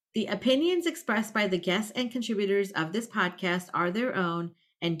The opinions expressed by the guests and contributors of this podcast are their own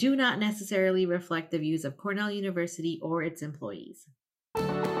and do not necessarily reflect the views of Cornell University or its employees.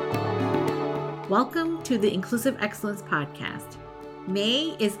 Welcome to the Inclusive Excellence Podcast.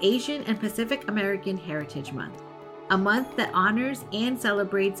 May is Asian and Pacific American Heritage Month, a month that honors and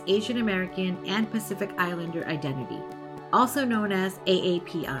celebrates Asian American and Pacific Islander identity, also known as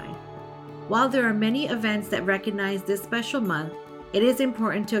AAPI. While there are many events that recognize this special month, it is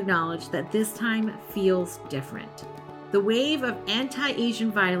important to acknowledge that this time feels different. The wave of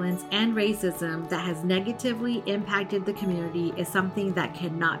anti-Asian violence and racism that has negatively impacted the community is something that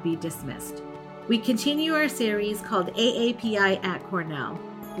cannot be dismissed. We continue our series called AAPI at Cornell,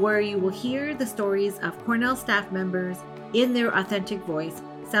 where you will hear the stories of Cornell staff members in their authentic voice,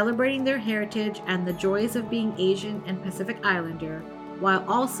 celebrating their heritage and the joys of being Asian and Pacific Islander, while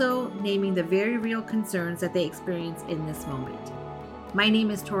also naming the very real concerns that they experience in this moment. My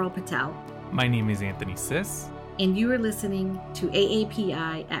name is Toral Patel. My name is Anthony Sis. And you are listening to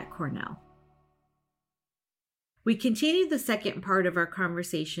AAPI at Cornell. We continue the second part of our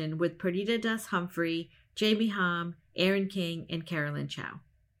conversation with Perdita Das Humphrey, Jamie Hom, Aaron King, and Carolyn Chow.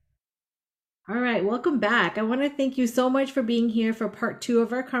 All right, welcome back. I want to thank you so much for being here for part 2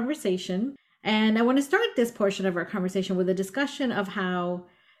 of our conversation. And I want to start this portion of our conversation with a discussion of how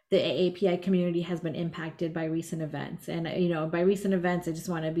the AAPI community has been impacted by recent events. And, by recent events, I just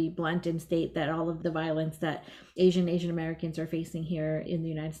want to be blunt and state that all of the violence that Asian Americans are facing here in the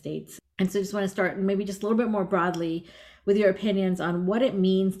United States. And so I just want to start maybe just a little bit more broadly with your opinions on what it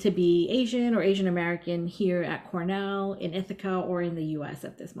means to be Asian or Asian American here at Cornell, in Ithaca, or in the US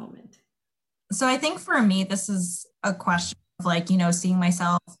at this moment. So I think for me, this is a question of seeing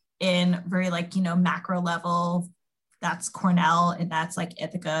myself in very macro level. That's Cornell and that's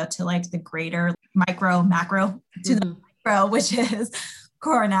Ithaca, to the greater macro to the micro, which is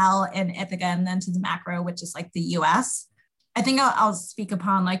Cornell and Ithaca, and then to the macro, which is the US. I think I'll speak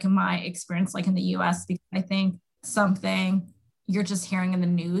upon my experience in the US, because I think something you're just hearing in the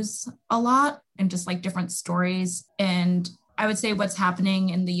news a lot and just different stories. And I would say what's happening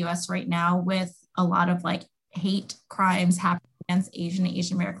in the US right now with a lot of hate crimes happening against Asian and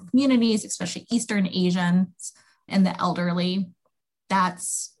Asian American communities, especially Eastern Asians and the elderly,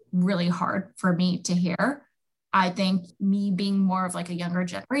 that's really hard for me to hear. I think me being more of a younger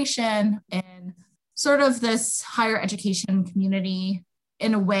generation and sort of this higher education community,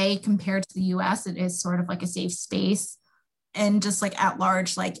 in a way, compared to the US, it is sort of a safe space. And just at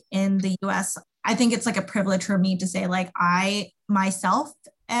large, in the US, I think it's a privilege for me to say I myself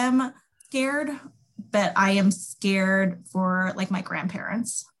am scared, but I am scared for my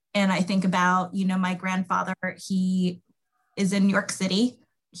grandparents. And I think about, my grandfather, he is in New York City.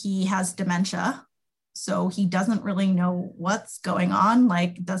 He has dementia. So he doesn't really know what's going on,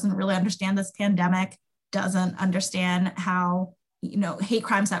 doesn't really understand this pandemic, doesn't understand how, hate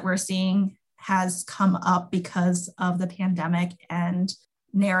crimes that we're seeing has come up because of the pandemic and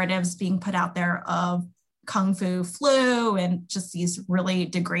narratives being put out there of Kung Fu flu and just these really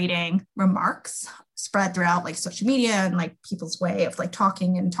degrading remarks spread throughout social media and people's way of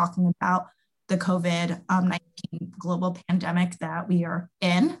talking about the COVID-19 global pandemic that we are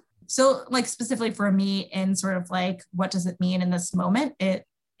in. So specifically for me, in sort of what does it mean in this moment?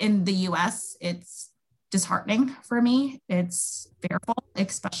 In the US, it's disheartening for me. It's fearful,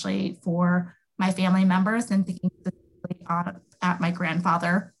 especially for my family members, and thinking specifically at my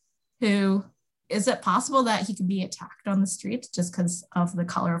grandfather, who, is it possible that he could be attacked on the streets just because of the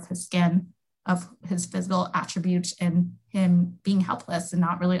color of his skin, of his physical attributes, and him being helpless and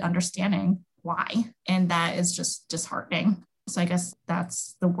not really understanding why? And that is just disheartening. So I guess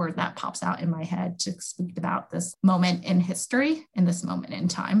that's the word that pops out in my head to speak about this moment in history and this moment in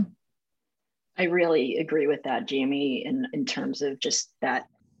time. I really agree with that, Jamie, in terms of just that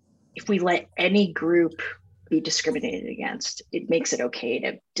if we let any group be discriminated against, it makes it okay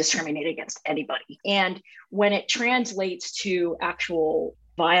to discriminate against anybody. And when it translates to actual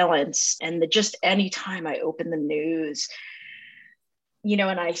violence, and just any time I open the news,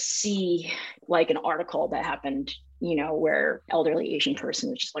 and I see an article that happened, where elderly Asian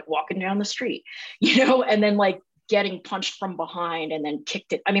person was just walking down the street, and then getting punched from behind and then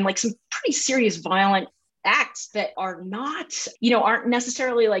kicked it. I mean, some pretty serious violent acts that are not, aren't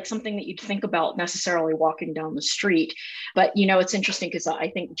necessarily something that you'd think about necessarily walking down the street. But, it's interesting because I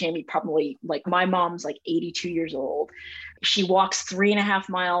think Jamie probably, my mom's 82 years old. She walks 3.5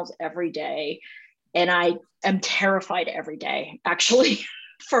 miles every day. And I am terrified every day, actually,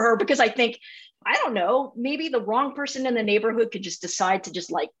 for her, because I think I don't know, maybe the wrong person in the neighborhood could just decide to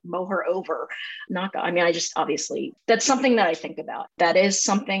just like mow her over. I just obviously, that's something that I think about. That is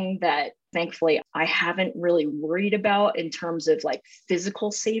something that thankfully I haven't really worried about in terms of like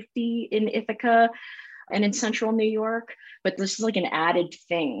physical safety in Ithaca and in central New York. But this is like an added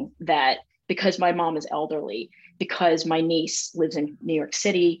thing that because my mom is elderly, because my niece lives in New York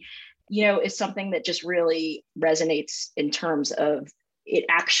City, is something that just really resonates in terms of it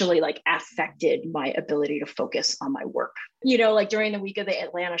actually like affected my ability to focus on my work. Like during the week of the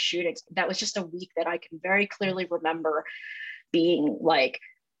Atlanta shootings, that was just a week that I can very clearly remember being like,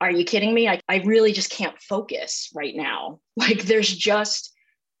 are you kidding me? I really just can't focus right now. Like there's just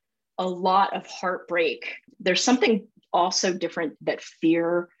a lot of heartbreak. There's something also different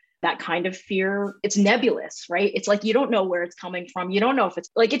that kind of fear, it's nebulous, right? It's like, you don't know where it's coming from. You don't know if it's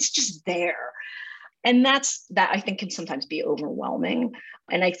like, it's just there. And that I think can sometimes be overwhelming.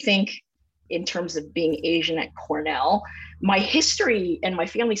 And I think in terms of being Asian at Cornell, my history and my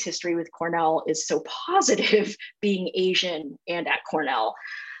family's history with Cornell is so positive being Asian and at Cornell.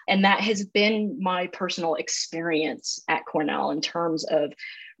 And that has been my personal experience at Cornell in terms of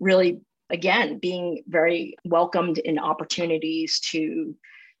really, again, being very welcomed in opportunities to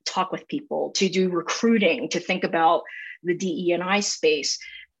talk with people, to do recruiting, to think about the DE&I space.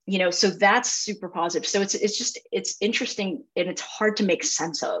 So that's super positive. So it's interesting and it's hard to make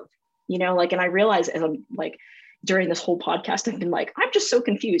sense of, and I realize as I'm like, during this whole podcast, I've been like, I'm just so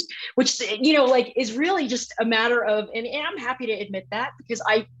confused, which, is really just a matter of, and I'm happy to admit that because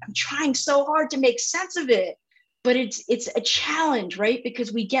I'm trying so hard to make sense of it, but it's a challenge, right?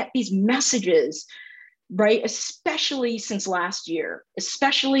 Because we get these messages, right? Especially since last year,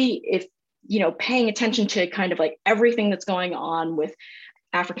 especially if, paying attention to kind of like everything that's going on with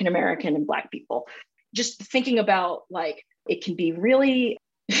African-American and Black people, just thinking about like, it can be really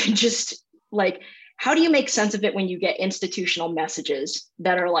just like, how do you make sense of it when you get institutional messages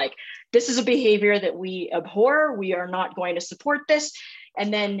that are like, this is a behavior that we abhor, we are not going to support this.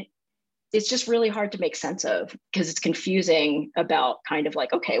 And then it's just really hard to make sense of because it's confusing about kind of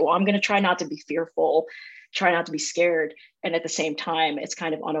like, okay, well, I'm going to try not to be fearful, try not to be scared. And at the same time, it's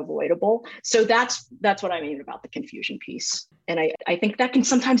kind of unavoidable. So that's what I mean about the confusion piece. And I think that can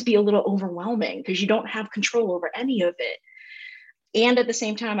sometimes be a little overwhelming because you don't have control over any of it. And at the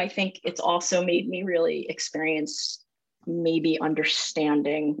same time, I think it's also made me really experience maybe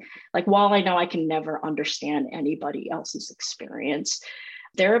understanding, like, while I know I can never understand anybody else's experience,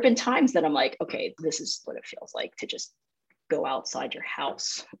 there have been times that I'm like, okay, this is what it feels like to just go outside your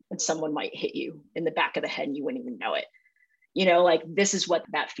house and someone might hit you in the back of the head and you wouldn't even know it. Like this is what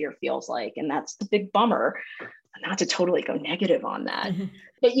that fear feels like. And that's a big bummer, not to totally go negative on that. Mm-hmm.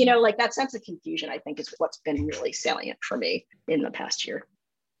 But, like that sense of confusion, I think is what's been really salient for me in the past year.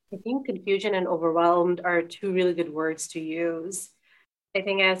 I think confusion and overwhelmed are two really good words to use. I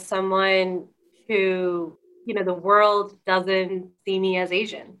think as someone who, the world doesn't see me as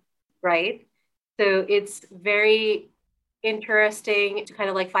Asian, right? So it's very interesting to kind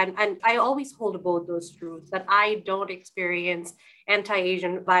of like find, and I always hold both those truths, that I don't experience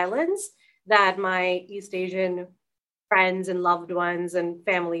anti-Asian violence that my East Asian friends and loved ones and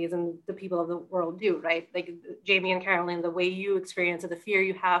families and the people of the world do, right? Like Jamie and Carolyn, the way you experience it, the fear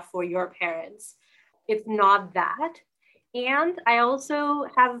you have for your parents, it's not that. And I also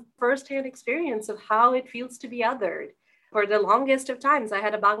have firsthand experience of how it feels to be othered. For the longest of times, I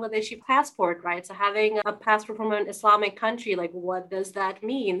had a Bangladeshi passport, right? So having a passport from an Islamic country, like what does that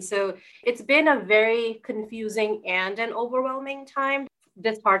mean? So it's been a very confusing and an overwhelming time.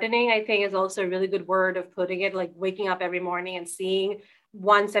 Disheartening, I think, is also a really good word of putting it, like waking up every morning and seeing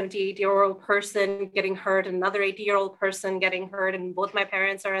one 78-year-old person getting hurt, another 80-year-old person getting hurt, and both my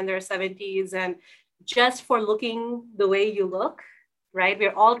parents are in their 70s. And just for looking the way you look, right?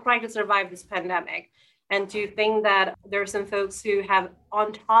 We're all trying to survive this pandemic. And to think that there are some folks who have,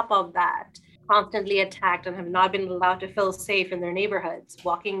 on top of that, constantly attacked and have not been allowed to feel safe in their neighborhoods,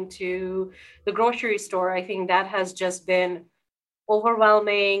 walking to the grocery store, I think that has just been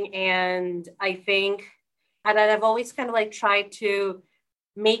overwhelming. And I think, and I've always kind of like tried to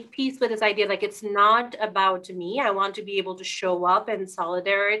make peace with this idea, like it's not about me. I want to be able to show up in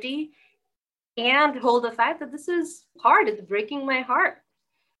solidarity and hold the fact that this is hard. It's breaking my heart.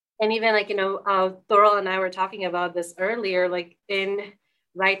 And even like, Thurl and I were talking about this earlier, like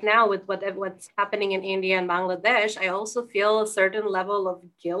right now with what's happening in India and Bangladesh, I also feel a certain level of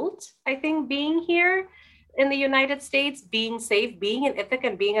guilt, I think, being here in the United States, being safe, being in Ithaca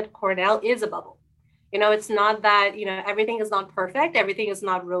and being at Cornell is a bubble. It's not that, everything is not perfect, everything is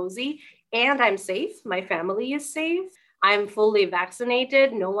not rosy, and I'm safe, my family is safe. I'm fully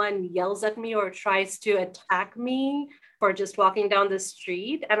vaccinated. No one yells at me or tries to attack me for just walking down the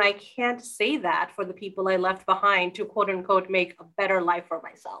street. And I can't say that for the people I left behind to quote unquote make a better life for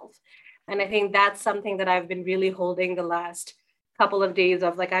myself. And I think that's something that I've been really holding the last couple of days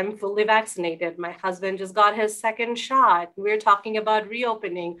of, like, I'm fully vaccinated. My husband just got his second shot. We're talking about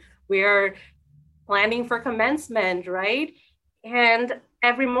reopening. We're planning for commencement, right? And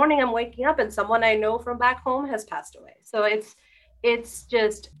every morning I'm waking up and someone I know from back home has passed away. So it's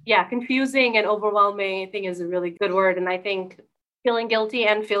just, yeah, confusing and overwhelming, I think, is a really good word. And I think feeling guilty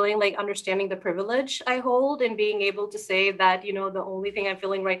and feeling like understanding the privilege I hold and being able to say that, you know, the only thing I'm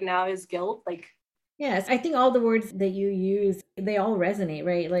feeling right now is guilt. Like, yes, I think all the words that you use, they all resonate,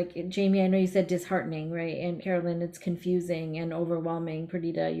 right? Like Jamie, I know you said disheartening, right? And Carolyn, it's confusing and overwhelming.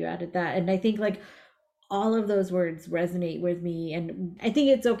 Perdita, you added that. And I think like all of those words resonate with me. And I think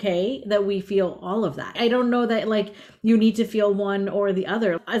it's okay that we feel all of that. I don't know that like you need to feel one or the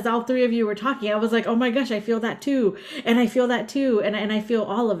other. As all three of you were talking, I was like, oh my gosh, I feel that too. And I feel that too. And I feel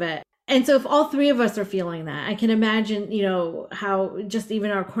all of it. And so if all three of us are feeling that, I can imagine, you know, how just even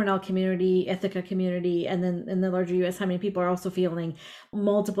our Cornell community, Ithaca community, and then in the larger US, how many people are also feeling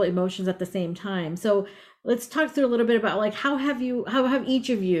multiple emotions at the same time. So let's talk through a little bit about like, how have each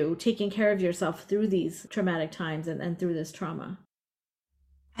of you taken care of yourself through these traumatic times and through this trauma?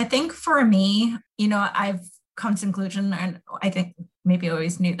 I think for me, you know, I've come to the conclusion, and I think maybe I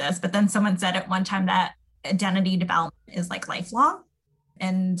always knew this, but then someone said at one time that identity development is like lifelong.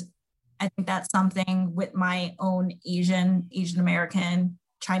 And I think that's something with my own Asian American,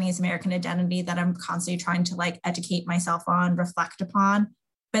 Chinese American identity that I'm constantly trying to like educate myself on, reflect upon.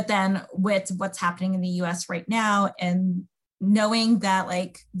 But then with what's happening in the US right now, and knowing that,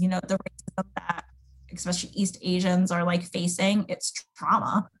 like, you know, the racism that especially East Asians are like facing, it's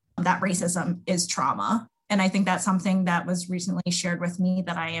trauma. That racism is trauma. And I think that's something that was recently shared with me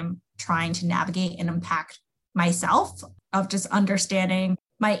that I am trying to navigate and impact myself, of just understanding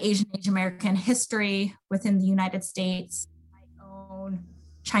my Asian American history within the United States, my own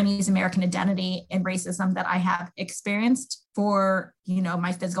Chinese American identity and racism that I have experienced for, you know,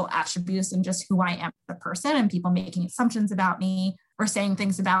 my physical attributes and just who I am as a person, and people making assumptions about me or saying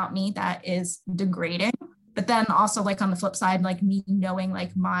things about me that is degrading. But then also, like, on the flip side, like me knowing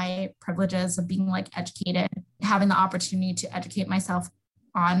like my privileges of being like educated, having the opportunity to educate myself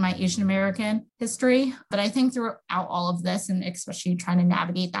on my Asian American history. But I think throughout all of this, and especially trying to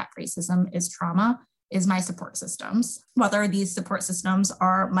navigate that racism is trauma, is my support systems. Whether these support systems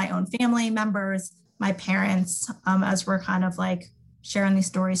are my own family members, my parents, as we're kind of like sharing these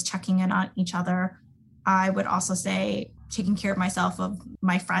stories, checking in on each other. I would also say taking care of myself, of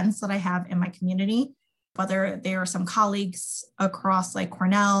my friends that I have in my community, whether they are some colleagues across like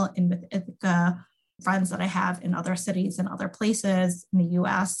Cornell and with Ithaca, friends that I have in other cities and other places in the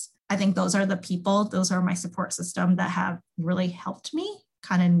US. I think those are the people, those are my support system that have really helped me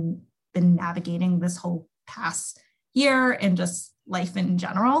kind of been navigating this whole past year and just life in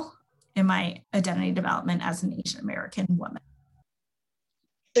general in my identity development as an Asian American woman.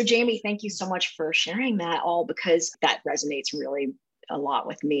 So Jamie, thank you so much for sharing that all, because that resonates really a lot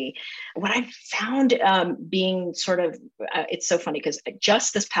with me. What I found being sort of, it's so funny because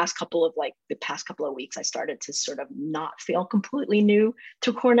just the past couple of weeks, I started to sort of not feel completely new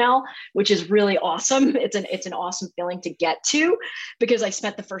to Cornell, which is really awesome. It's an awesome feeling to get to, because I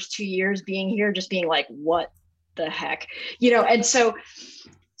spent the first 2 years being here, just being like, what the heck, you know? And so,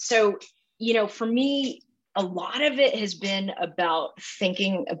 you know, for me, a lot of it has been about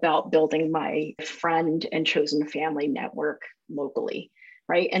thinking about building my friend and chosen family network locally,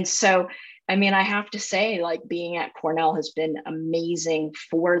 right? And so, I mean, I have to say, like, being at Cornell has been amazing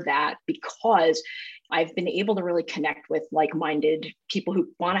for that, because I've been able to really connect with like-minded people who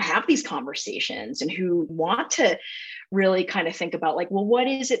want to have these conversations and who want to really kind of think about like, well, what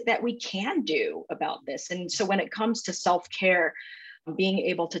is it that we can do about this? And so when it comes to self-care, being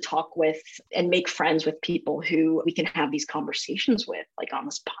able to talk with and make friends with people who we can have these conversations with, like on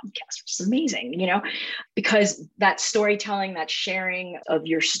this podcast, which is amazing, you know, because that storytelling, that sharing of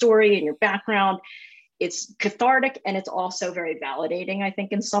your story and your background, it's cathartic and it's also very validating, I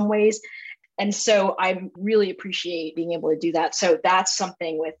think, in some ways. And so I really appreciate being able to do that. So that's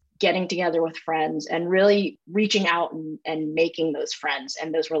something with getting together with friends and really reaching out and making those friends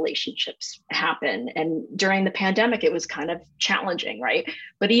and those relationships happen. And during the pandemic, it was kind of challenging, right?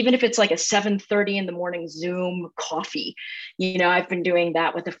 But even if it's like a 7:30 in the morning Zoom coffee, you know, I've been doing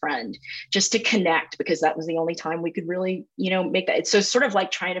that with a friend just to connect, because that was the only time we could really, you know, make that. It's so sort of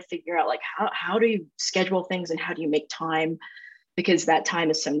like trying to figure out like, how do you schedule things and how do you make time, because that time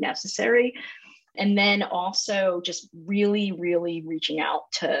is so necessary. And then also just really, really reaching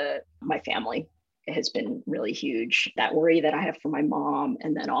out to my family has been really huge. That worry that I have for my mom,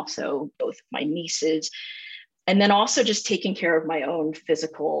 and then also both my nieces, and then also just taking care of my own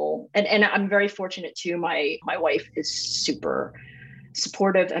physical. And I'm very fortunate too. My wife is super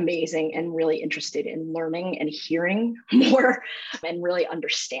supportive, amazing, and really interested in learning and hearing more and really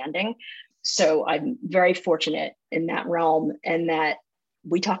understanding. So I'm very fortunate in that realm, and that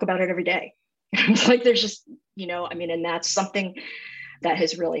we talk about it every day. Like there's just, and that's something that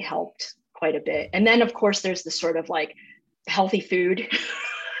has really helped quite a bit. And then of course there's the sort of like healthy food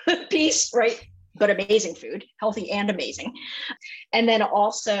piece, right? But amazing food, healthy and amazing. And then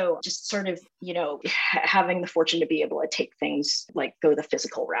also just sort of, having the fortune to be able to take things like go the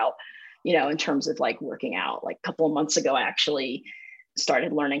physical route, in terms of like working out. Like a couple of months ago, I actually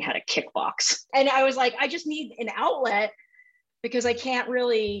started learning how to kickbox. And I was like, I just need an outlet because I can't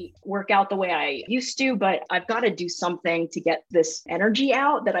really work out the way I used to, but I've got to do something to get this energy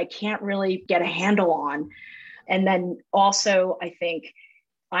out that I can't really get a handle on. And then also, I think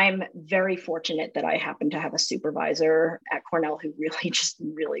I'm very fortunate that I happen to have a supervisor at Cornell who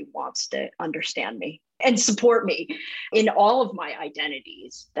really wants to understand me and support me in all of my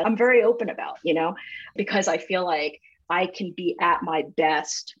identities that I'm very open about, because I feel like I can be at my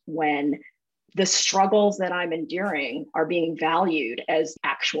best when the struggles that I'm enduring are being valued as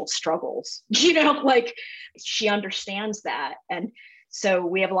actual struggles, like she understands that. And so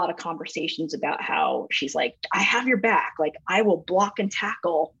we have a lot of conversations about how she's like, I have your back. Like I will block and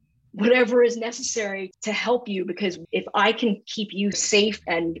tackle whatever is necessary to help you, because if I can keep you safe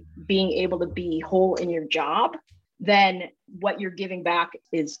and being able to be whole in your job, then what you're giving back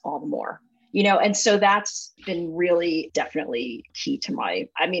is all the more. And so that's been really definitely key to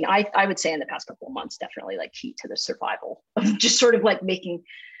I would say in the past couple of months, definitely like key to the survival of just sort of like making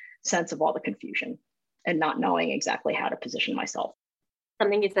sense of all the confusion and not knowing exactly how to position myself.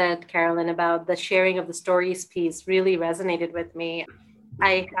 Something you said, Carolyn, about the sharing of the stories piece really resonated with me.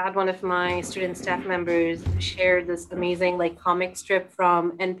 I had one of my student staff members share this amazing like comic strip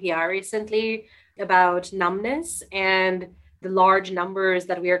from NPR recently about numbness and the large numbers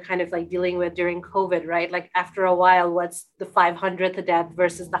that we are kind of like dealing with during COVID, right? Like after a while, what's the 500th death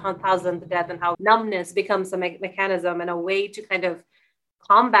versus the 1,000th death, and how numbness becomes a mechanism, and a way to kind of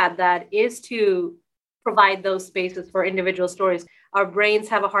combat that is to provide those spaces for individual stories. Our brains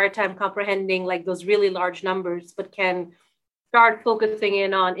have a hard time comprehending like those really large numbers, but can start focusing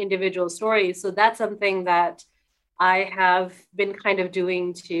in on individual stories. So that's something that I have been kind of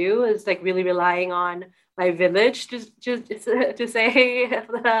doing too, is like really relying on my village to say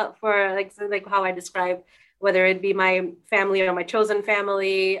for like how I describe, whether it be my family or my chosen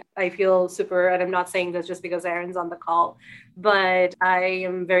family. I feel super, and I'm not saying this just because Aaron's on the call, but I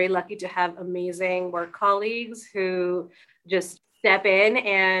am very lucky to have amazing work colleagues who just step in.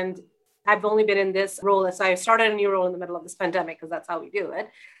 And I've only been in this role, so I started a new role in the middle of this pandemic because that's how we do it.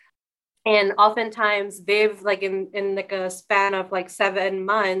 And oftentimes they've like in like a span of like 7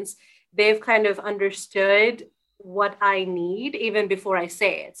 months, they've kind of understood what I need even before I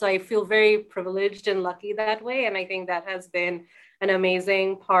say it. So I feel very privileged and lucky that way. And I think that has been an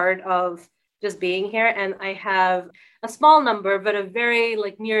amazing part of just being here. And I have a small number, but a very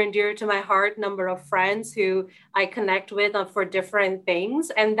like near and dear to my heart number of friends who I connect with for different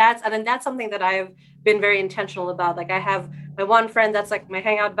things. And that's something that I've been very intentional about. Like I have my one friend that's like my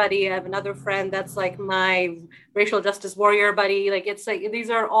hangout buddy. I have another friend that's like my racial justice warrior buddy. Like it's like,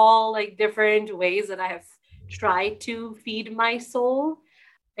 these are all like different ways that I have tried to feed my soul.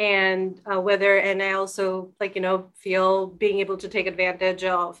 And I also like, feel being able to take advantage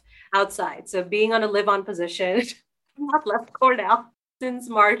of outside. So being on a live on position, I've not left Cornell since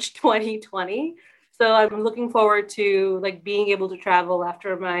March 2020. So I'm looking forward to like being able to travel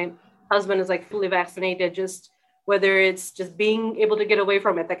after my husband is like fully vaccinated, just whether it's just being able to get away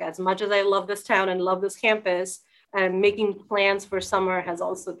from it. Like as much as I love this town and love this campus, and making plans for summer has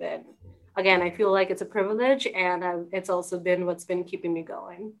also been, again, I feel like it's a privilege, and it's also been what's been keeping me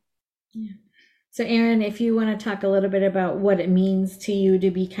going. Yeah. So Aaron, if you want to talk a little bit about what it means to you to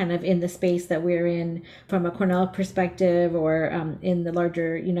be kind of in the space that we're in from a Cornell perspective, or in the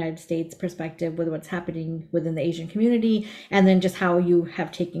larger United States perspective with what's happening within the Asian community, and then just how you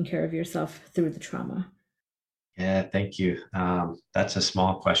have taken care of yourself through the trauma. Yeah, thank you. That's a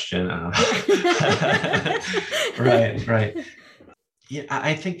small question. Right. Yeah,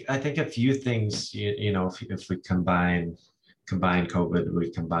 I think a few things. If we combine COVID, we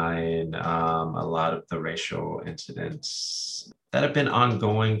combine a lot of the racial incidents that have been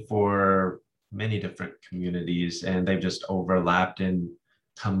ongoing for many different communities, and they've just overlapped in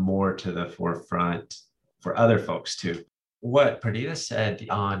come more to the forefront for other folks too. What Perdita said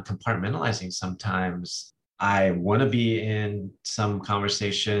on compartmentalizing, sometimes I want to be in some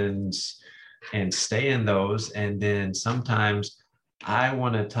conversations and stay in those. And then sometimes I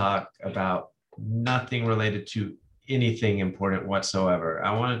want to talk about nothing related to anything important whatsoever.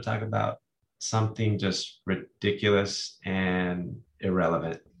 I want to talk about something just ridiculous and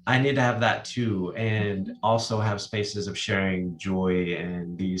irrelevant. I need to have that too, and also have spaces of sharing joy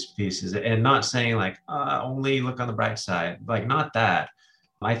and these pieces, and not saying like only look on the bright side, like not that.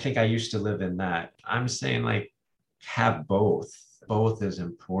 I think I used to live in that. I'm saying like have both. Both is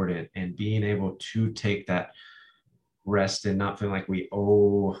important, and being able to take that rest and not feeling like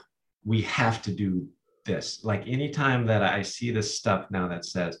we have to do this. Like anytime that I see this stuff now that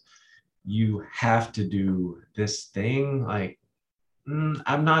says you have to do this thing, like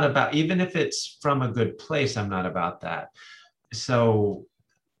I'm not about, even if it's from a good place, I'm not about that. So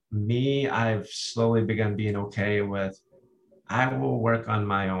me, I've slowly begun being okay with, I will work on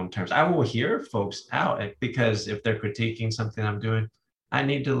my own terms. I will hear folks out because if they're critiquing something I'm doing, I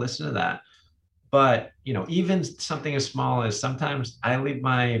need to listen to that. But, even something as small as sometimes I leave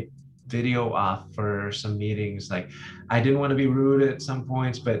my video off for some meetings. Like I didn't want to be rude at some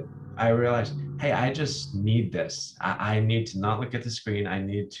points, but I realized, hey, I just need this. I need to not look at the screen. I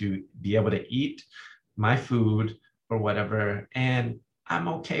need to be able to eat my food or whatever. And I'm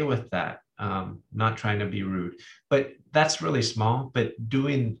okay with that. Not trying to be rude, but that's really small. But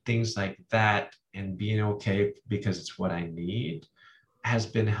doing things like that and being okay because it's what I need has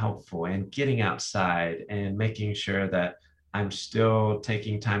been helpful. And getting outside and making sure that I'm still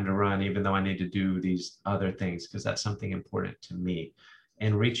taking time to run, even though I need to do these other things, because that's something important to me.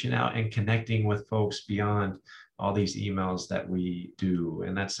 And reaching out and connecting with folks beyond all these emails that we do.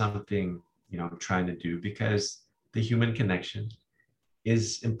 And that's something, I'm trying to do because the human connection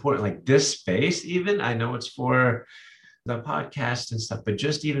is important. Like this space, even I know it's for the podcast and stuff, but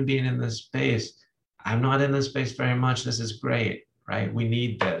just even being in this space, I'm not in this space very much. This is great, right? We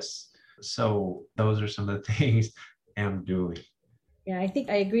need this. So those are some of the things I'm doing. Yeah, I think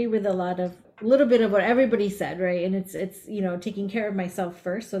I agree with a little bit of what everybody said, right? And it's taking care of myself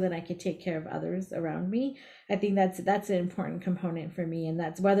first so that I can take care of others around me. I think that's an important component for me. And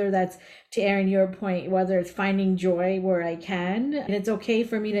that's whether that's, to Erin, your point, whether it's finding joy where I can. And it's okay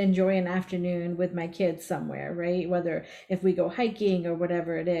for me to enjoy an afternoon with my kids somewhere, right? Whether if we go hiking or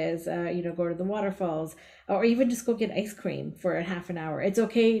whatever it is, go to the waterfalls or even just go get ice cream for a half an hour. It's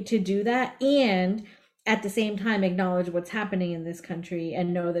okay to do that. And at the same time, acknowledge what's happening in this country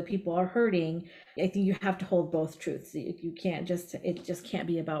and know that people are hurting. I think you have to hold both truths. You can't it just can't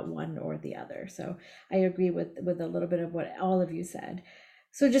be about one or the other. So I agree with a little bit of what all of you said.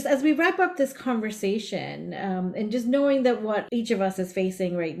 So just as we wrap up this conversation, and just knowing that what each of us is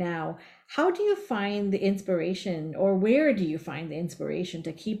facing right now, how do you find the inspiration, or where do you find the inspiration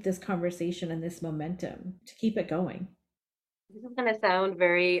to keep this conversation and this momentum, to keep it going? This is going to sound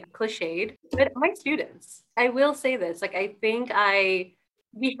very cliched, but my students, I will say this, like, I think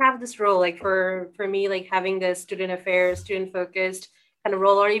we have this role, like for me, like having this student affairs, student focused kind of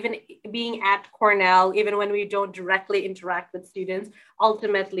role, or even being at Cornell, even when we don't directly interact with students,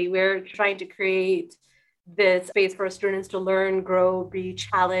 ultimately we're trying to create this space for students to learn, grow, be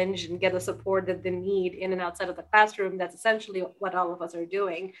challenged, and get the support that they need in and outside of the classroom. That's essentially what all of us are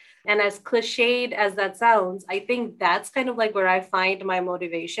doing. And as cliched as that sounds, I think that's kind of like where I find my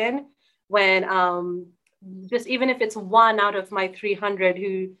motivation when just even if it's one out of my 300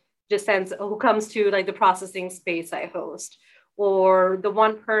 who comes to like the processing space I host, or the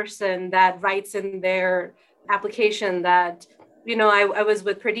one person that writes in their application that, I was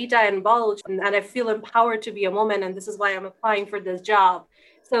with Perdita and Bulge, and I feel empowered to be a woman, and this is why I'm applying for this job.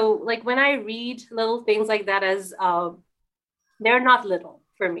 So like when I read little things like that, as they're not little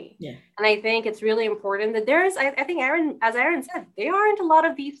for me. Yeah. And I think it's really important that I think as Erin said, there aren't a lot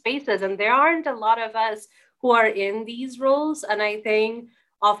of these spaces, and there aren't a lot of us who are in these roles. And I think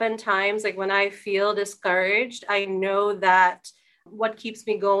oftentimes, like when I feel discouraged, I know that what keeps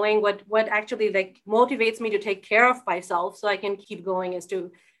me going, what actually like motivates me to take care of myself so I can keep going, is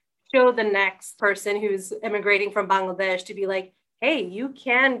to show the next person who's immigrating from Bangladesh to be like, hey, you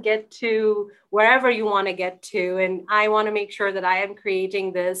can get to wherever you want to get to. And I want to make sure that I am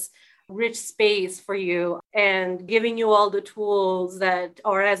creating this rich space for you and giving you all the tools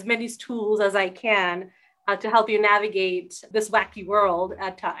or as many tools as I can to help you navigate this wacky world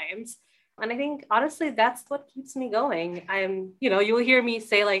at times. And I think, honestly, that's what keeps me going. You'll hear me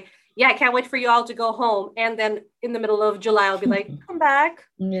say like, yeah, I can't wait for you all to go home. And then in the middle of July, I'll be like, come back.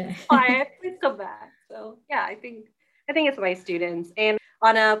 Yeah. Quiet, please come back. So yeah, I think it's my students. And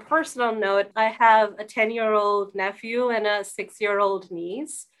On a personal note, I have a 10-year-old nephew and a 6-year-old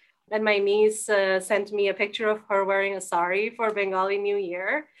niece. And my niece sent me a picture of her wearing a sari for Bengali New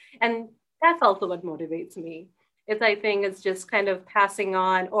Year. And that's also what motivates me. I think it's just kind of passing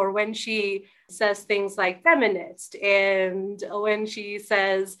on, or when she says things like feminist, and when she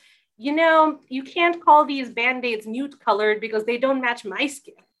says, you can't call these Band-Aids nude colored because they don't match my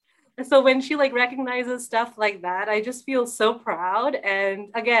skin. And so when she recognizes stuff like that, I just feel so proud. And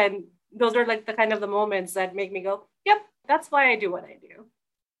again, those are the kind of the moments that make me go, yep, that's why I do what I do.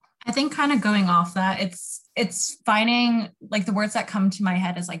 I think kind of going off that, it's finding the words that come to my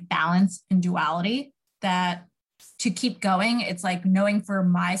head is balance and duality, that to keep going, it's knowing for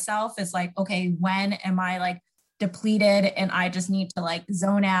myself is okay, when am I depleted and I just need to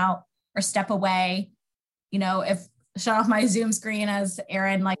zone out or step away, if shut off my Zoom screen, as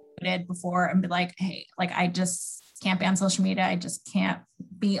Erin did before, and be hey, I just can't be on social media. I just can't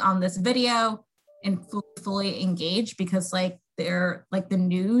be on this video and fully engage, because they're the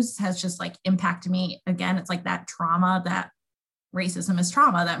news has just impacted me. Again, it's that trauma, that racism is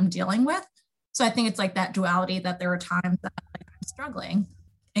trauma that I'm dealing with. So I think it's that duality, that there are times that I'm struggling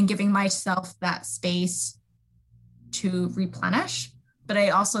and giving myself that space to replenish. But I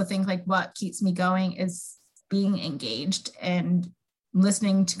also think what keeps me going is being engaged and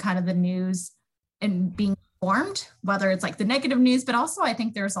listening to kind of the news and being informed, whether it's the negative news, but also I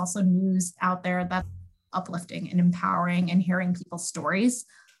think there's also news out there that's uplifting and empowering, and hearing people's stories.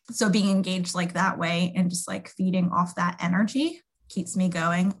 So being engaged that way and just feeding off that energy keeps me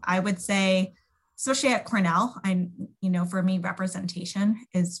going. I would say, especially at Cornell, for me, representation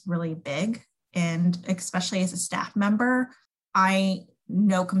is really big. And especially as a staff member, I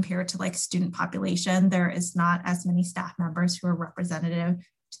know compared to student population, there is not as many staff members who are representative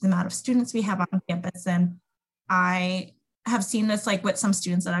to the amount of students we have on campus. And I have seen this with some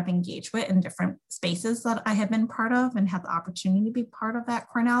students that I've engaged with in different spaces that I have been part of and had the opportunity to be part of at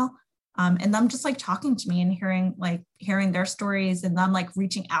Cornell. And them just talking to me and hearing their stories, and them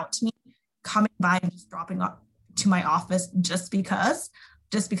reaching out to me, coming by and just dropping up to my office just because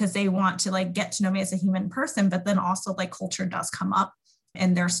they want to get to know me as a human person. But then also culture does come up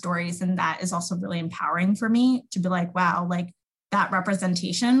in their stories. And that is also really empowering for me to be wow, that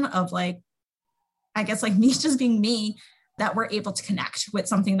representation of I guess me just being me, that we're able to connect with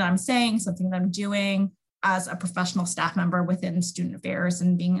something that I'm saying, something that I'm doing as a professional staff member within student affairs,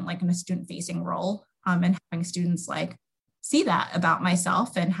 and being in a student facing role, and having students see that about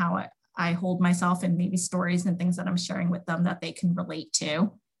myself and how I hold myself, and maybe stories and things that I'm sharing with them that they can relate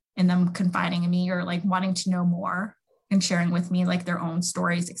to, and them confiding in me or wanting to know more and sharing with me their own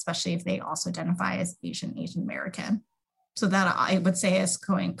stories, especially if they also identify as Asian American. So that I would say is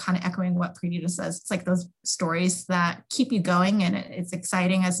kind of echoing what Pradita says. It's those stories that keep you going, and it's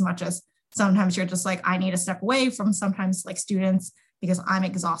exciting, as much as sometimes you're just I need to step away from sometimes students because I'm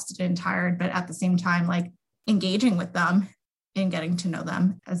exhausted and tired, but at the same time, engaging with them and getting to know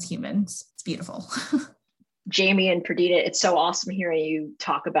them as humans. It's beautiful. Jamie and Pradita, it's so awesome hearing you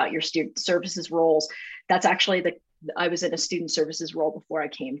talk about your student services roles. That's actually I was in a student services role before I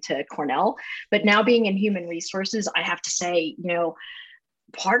came to Cornell, but now being in human resources, I have to say,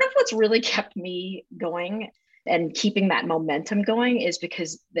 part of what's really kept me going and keeping that momentum going is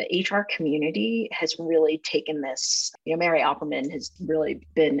because the HR community has really taken this. Mary Opperman has really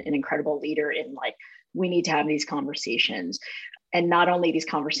been an incredible leader in we need to have these conversations, and not only these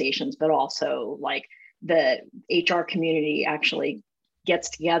conversations, but also the HR community actually gets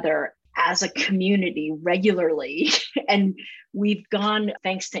together as a community regularly. And we've gone,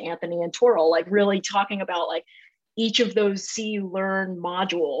 thanks to Anthony and Toril, really talking about each of those See You Learn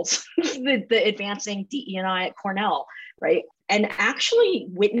modules, the advancing DE&I at Cornell, right? And actually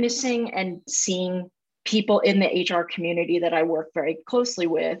witnessing and seeing people in the HR community that I work very closely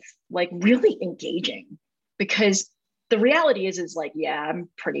with, really engaging. Because the reality is yeah, I'm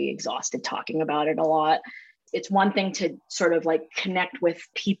pretty exhausted talking about it a lot. It's one thing to sort of connect with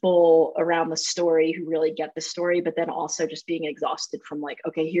people around the story who really get the story, but then also just being exhausted from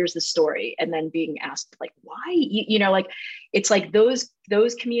okay, here's the story. And then being asked why, it's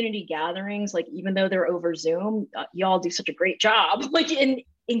those community gatherings, even though they're over Zoom, y'all do such a great job, in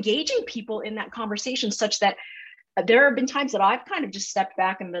engaging people in that conversation, such that there have been times that I've kind of just stepped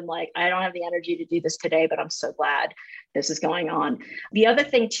back and been I don't have the energy to do this today, but I'm so glad this is going on. The other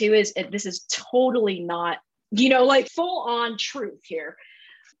thing too is this is totally not, full on truth here.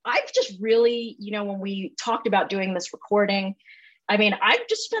 I've just really, when we talked about doing this recording, I've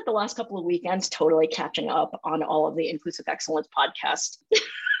just spent the last couple of weekends totally catching up on all of the Inclusive Excellence podcast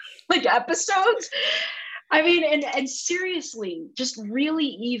episodes. I mean, and seriously, just really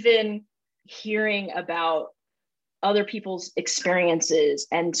even hearing about other people's experiences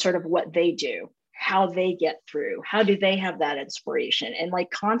and sort of what they do, how they get through, how do they have that inspiration, and like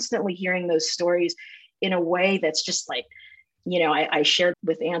constantly hearing those stories in a way that's just like, I shared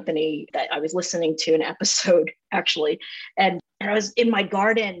with Anthony that I was listening to an episode actually, and I was in my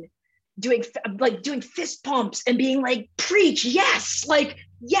garden doing fist pumps and being like, preach, yes, like,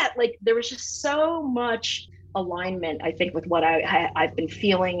 yeah, like there was just so much alignment, I think, with what I've been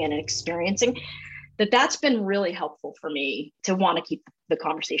feeling and experiencing, that's been really helpful for me to want to keep the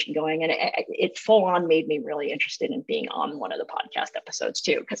conversation going. And it full on made me really interested in being on one of the podcast episodes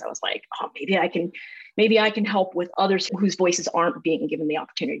too, because I was like, oh, maybe I can help with others whose voices aren't being given the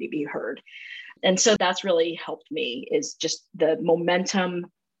opportunity to be heard. And so that's really helped me, is just the momentum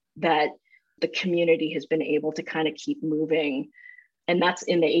that the community has been able to kind of keep moving. And that's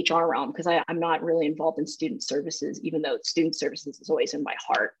in the HR realm, because I'm not really involved in student services, even though student services is always in my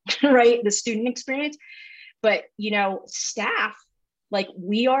heart, right? The student experience. But, staff, like,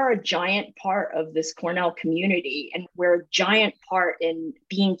 we are a giant part of this Cornell community, and we're a giant part in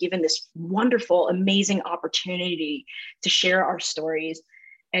being given this wonderful, amazing opportunity to share our stories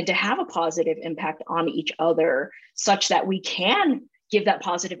and to have a positive impact on each other, such that we can give that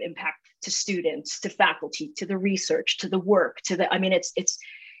positive impact to students, to faculty, to the research, to the work, it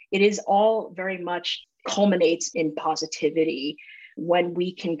is all very much culminates in positivity when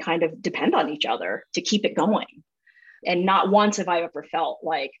we can kind of depend on each other to keep it going. And not once have I ever felt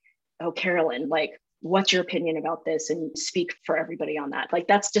like, oh, Carolyn, like, what's your opinion about this? And speak for everybody on that. Like,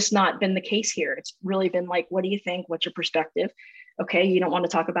 that's just not been the case here. It's really been like, what do you think? What's your perspective? Okay, you don't want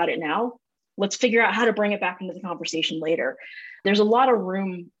to talk about it now? Let's figure out how to bring it back into the conversation later. There's a lot of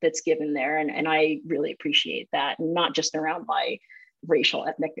room that's given there. And I really appreciate that. And not just around my racial,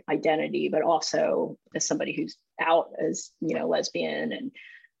 ethnic identity, but also as somebody who's out as, lesbian. And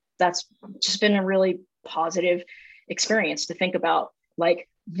that's just been a really positive experience to think about, like,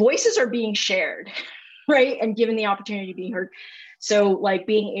 voices are being shared, right? And given the opportunity to be heard. So like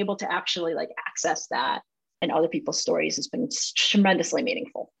being able to actually like access that and other people's stories has been tremendously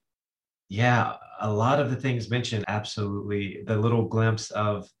meaningful. Yeah, a lot of the things mentioned, absolutely. The little glimpse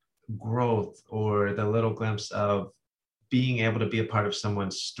of growth, or the little glimpse of being able to be a part of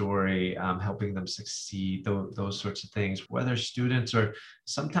someone's story, helping them succeed, those sorts of things, whether students or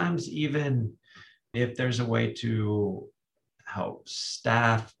sometimes even if there's a way to help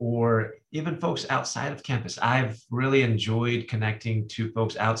staff or even folks outside of campus. I've really enjoyed connecting to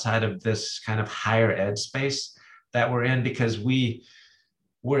folks outside of this kind of higher ed space that we're in, because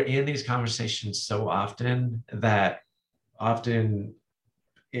we're in these conversations so often that often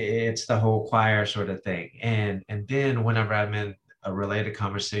it's the whole choir sort of thing. And then whenever I'm in a related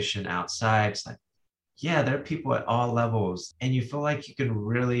conversation outside, it's like, yeah, there are people at all levels, and you feel like you can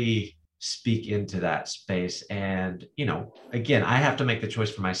really speak into that space. And, again, I have to make the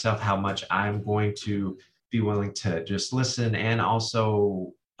choice for myself how much I'm going to be willing to just listen and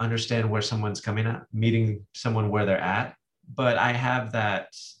also understand where someone's coming at, meeting someone where they're at. But I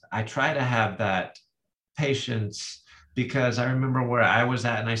try to have that patience, because I remember where I was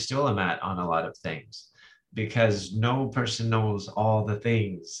at and I still am at on a lot of things, because no person knows all the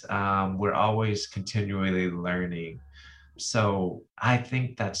things. We're always continually learning. So I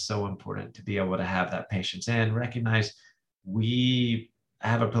think that's so important, to be able to have that patience and recognize we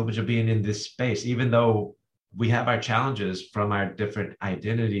have a privilege of being in this space, even though we have our challenges from our different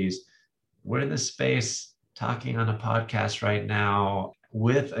identities. We're in this space talking on a podcast right now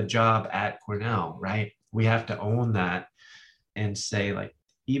with a job at Cornell, right? We have to own that and say, like,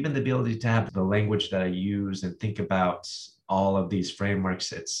 even the ability to have the language that I use and think about all of these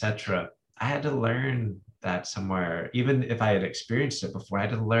frameworks, etc. I had to learn that somewhere. Even if I had experienced it before, I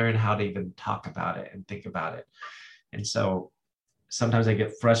had to learn how to even talk about it and think about it. And so sometimes I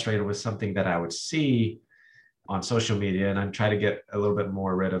get frustrated with something that I would see on social media, and I'm trying to get a little bit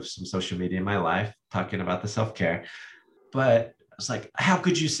more rid of some social media in my life, talking about the self-care. But it's like, how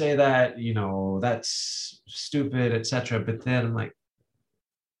could you say that? That's stupid, etc. But then I'm like,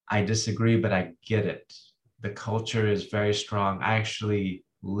 I disagree, but I get it. The culture is very strong. I actually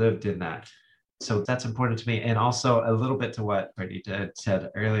lived in that. So that's important to me. And also a little bit to what Perdita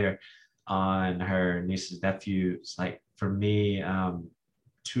said earlier on her nieces and nephews. Like, for me,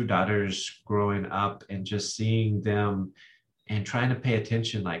 2 daughters growing up and just seeing them and trying to pay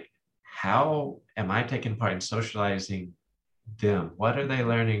attention, like, how am I taking part in socializing them? What are they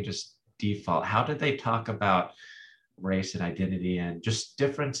learning just default? How did they talk about race and identity and just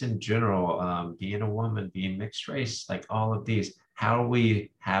difference in general, being a woman, being mixed race, like all of these? How are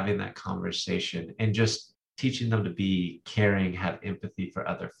we having that conversation? And just teaching them to be caring, have empathy for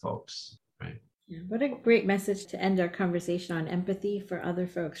other folks, right? Yeah, what a great message to end our conversation on, empathy for other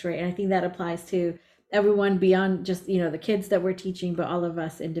folks, right? And I think that applies to everyone beyond just, the kids that we're teaching, but all of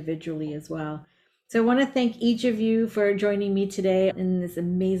us individually as well. So I want to thank each of you for joining me today in this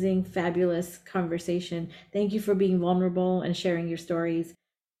amazing, fabulous conversation. Thank you for being vulnerable and sharing your stories.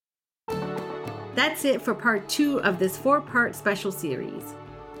 That's it for part 2 of this 4-part special series.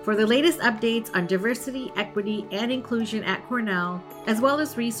 For the latest updates on diversity, equity, and inclusion at Cornell, as well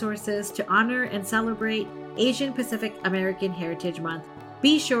as resources to honor and celebrate Asian Pacific American Heritage Month,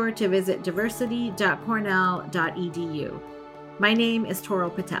 be sure to visit diversity.cornell.edu. My name is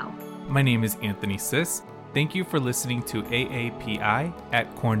Toral Patel. My name is Anthony Sis. Thank you for listening to AAPI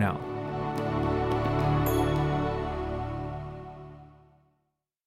at Cornell.